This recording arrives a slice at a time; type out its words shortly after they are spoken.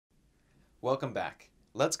Welcome back.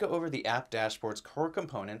 Let's go over the app dashboard's core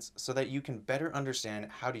components so that you can better understand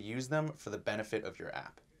how to use them for the benefit of your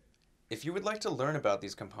app. If you would like to learn about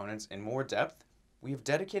these components in more depth, we have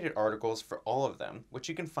dedicated articles for all of them, which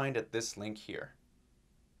you can find at this link here.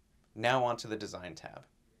 Now on to the Design tab.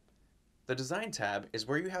 The Design tab is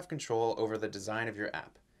where you have control over the design of your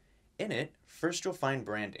app. In it, first you'll find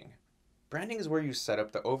Branding. Branding is where you set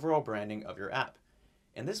up the overall branding of your app.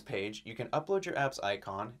 In this page, you can upload your app's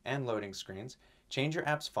icon and loading screens, change your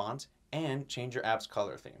app's font, and change your app's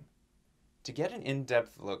color theme. To get an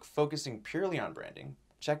in-depth look focusing purely on branding,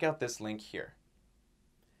 check out this link here.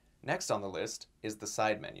 Next on the list is the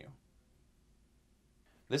side menu.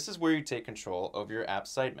 This is where you take control over your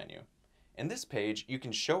app's side menu. In this page, you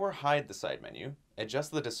can show or hide the side menu,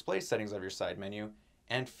 adjust the display settings of your side menu,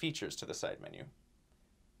 and features to the side menu.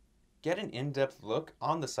 Get an in-depth look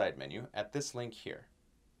on the side menu at this link here.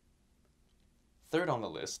 Third on the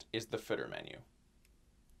list is the footer menu.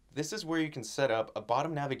 This is where you can set up a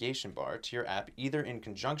bottom navigation bar to your app either in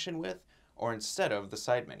conjunction with or instead of the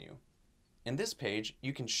side menu. In this page,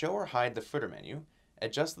 you can show or hide the footer menu,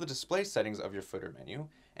 adjust the display settings of your footer menu,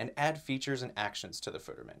 and add features and actions to the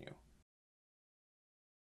footer menu.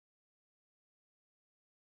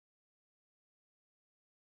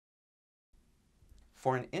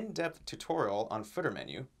 For an in-depth tutorial on footer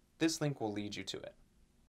menu, this link will lead you to it.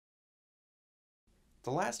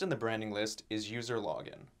 The last in the branding list is user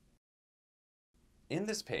login. In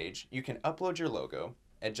this page, you can upload your logo,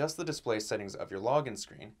 adjust the display settings of your login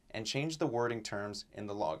screen, and change the wording terms in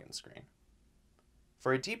the login screen.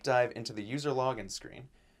 For a deep dive into the user login screen,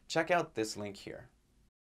 check out this link here.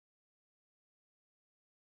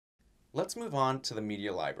 Let's move on to the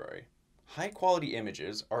media library. High-quality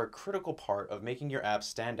images are a critical part of making your app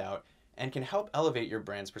stand out and can help elevate your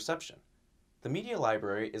brand's perception. The media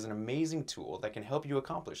library is an amazing tool that can help you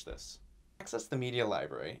accomplish this. Access the media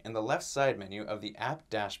library in the left side menu of the app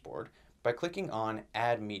dashboard by clicking on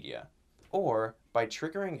Add Media, or by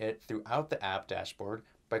triggering it throughout the app dashboard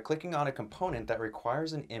by clicking on a component that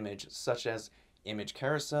requires an image such as image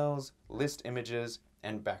carousels, list images,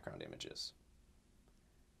 and background images.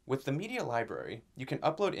 With the media library, you can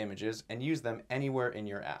upload images and use them anywhere in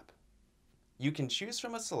your app. You can choose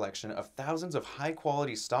from a selection of thousands of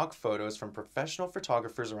high-quality stock photos from professional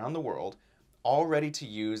photographers around the world, all ready to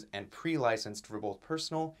use and pre-licensed for both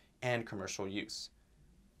personal and commercial use.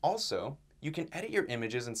 Also, you can edit your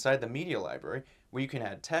images inside the media library where you can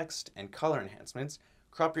add text and color enhancements,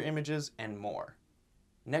 crop your images, and more.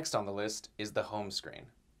 Next on the list is the home screen.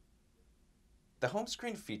 The home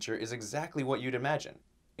screen feature is exactly what you'd imagine.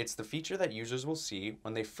 It's the feature that users will see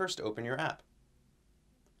when they first open your app.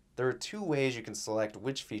 There are two ways you can select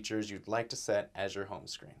which features you'd like to set as your home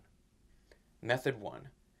screen. Method 1.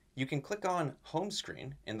 You can click on Home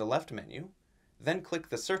Screen in the left menu, then click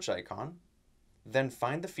the search icon, then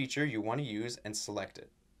find the feature you want to use and select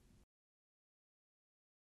it.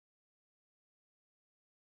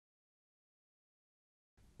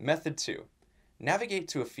 Method 2. Navigate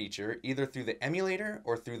to a feature either through the emulator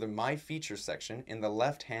or through the My Features section in the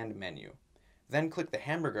left-hand menu. Then click the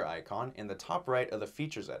hamburger icon in the top right of the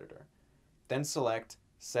Features editor. Then select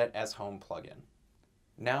Set as Home Plugin.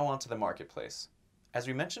 Now onto the Marketplace. As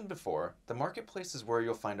we mentioned before, the Marketplace is where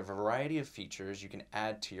you'll find a variety of features you can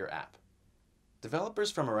add to your app. Developers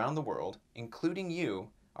from around the world, including you,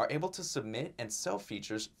 are able to submit and sell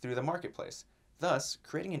features through the Marketplace, thus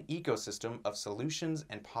creating an ecosystem of solutions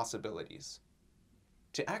and possibilities.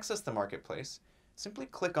 To access the Marketplace, simply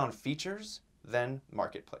click on Features, then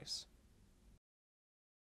Marketplace.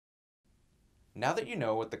 Now that you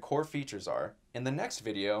know what the core features are, in the next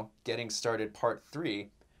video, Getting Started Part 3,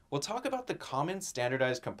 we'll talk about the common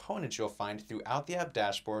standardized components you'll find throughout the app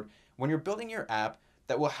dashboard when you're building your app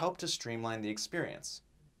that will help to streamline the experience.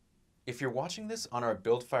 If you're watching this on our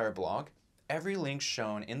BuildFire blog, every link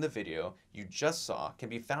shown in the video you just saw can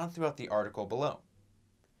be found throughout the article below.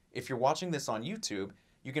 If you're watching this on YouTube,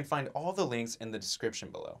 you can find all the links in the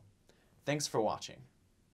description below. Thanks for watching.